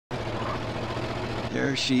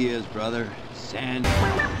There she is, brother. San...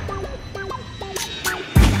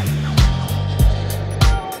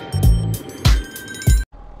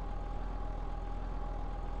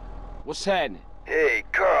 What's happening? Hey,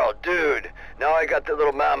 Carl, dude. Now I got the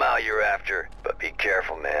little mau you're after. But be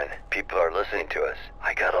careful, man. People are listening to us.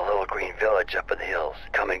 I got a little green village up in the hills.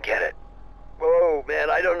 Come and get it. Whoa, man,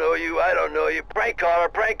 I don't know you. I don't know you. Prank caller,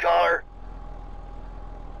 prank caller.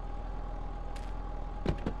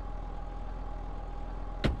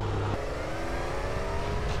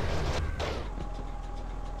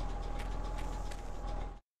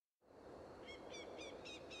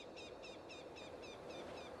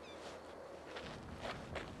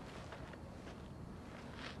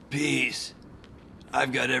 Peace.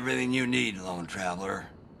 I've got everything you need, lone traveler.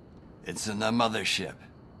 It's in the mothership.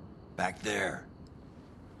 Back there.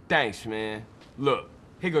 Thanks, man. Look,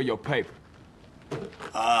 here go your paper.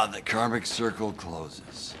 Ah, the karmic circle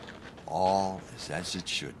closes. All is as it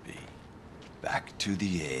should be. Back to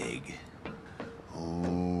the egg.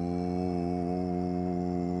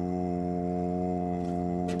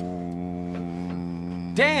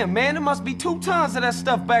 Damn, man, there must be 2 tons of that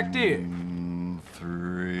stuff back there.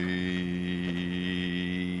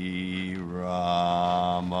 3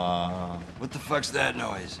 Rama. What the fuck's that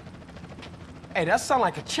noise? Hey, that sound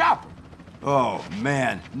like a chopper. Oh,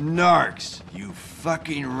 man. Narcs. You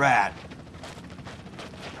fucking rat.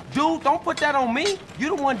 Dude, don't put that on me.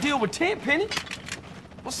 You the one deal with Tenpenny.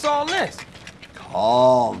 What's all this?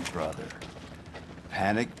 Calm, brother.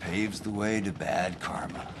 Panic paves the way to bad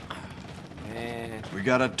karma. Man. We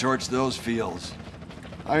gotta torch those fields.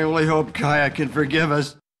 I only hope Kaya can forgive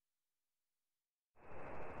us.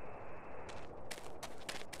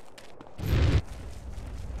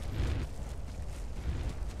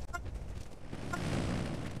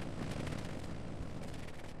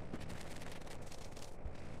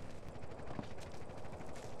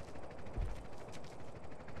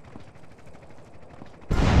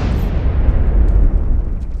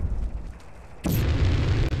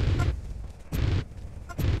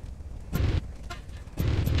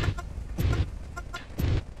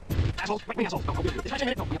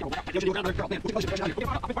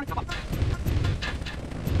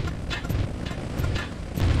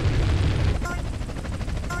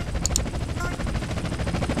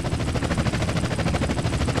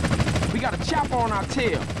 We got a chopper on our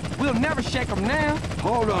tail. We'll never shake them now.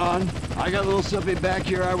 Hold on. I got a little something back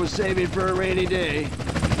here I was saving for a rainy day.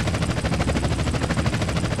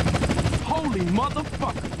 Holy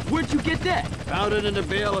motherfucker. Where'd you get that? Found it in a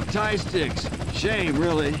bale of tie sticks. Shame,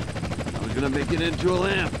 really. I was gonna make it into a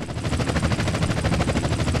lamp.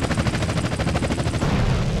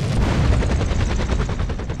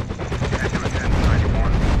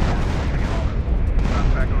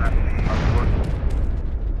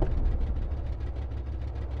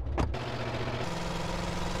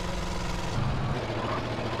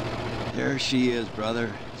 There she is,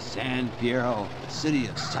 brother. San Fierro, city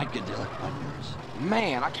of psychedelic wonders.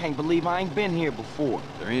 Man, I can't believe I ain't been here before.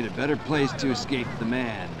 There ain't a better place to escape the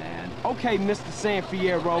man. Okay, Mr. San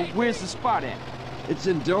Fierro, where's the spot at? It's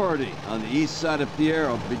in Doherty, on the east side of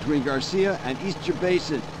Fierro, between Garcia and Easter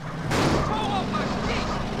Basin.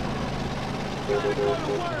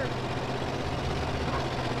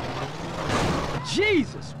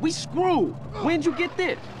 Jesus, we screwed. When'd you get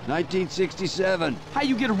this? 1967. How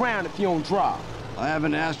you get around if you don't drive? I have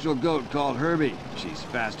an astral goat called Herbie. She's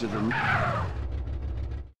faster than me.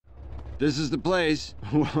 This is the place.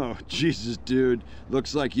 Whoa, Jesus, dude.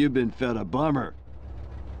 Looks like you've been fed a bummer.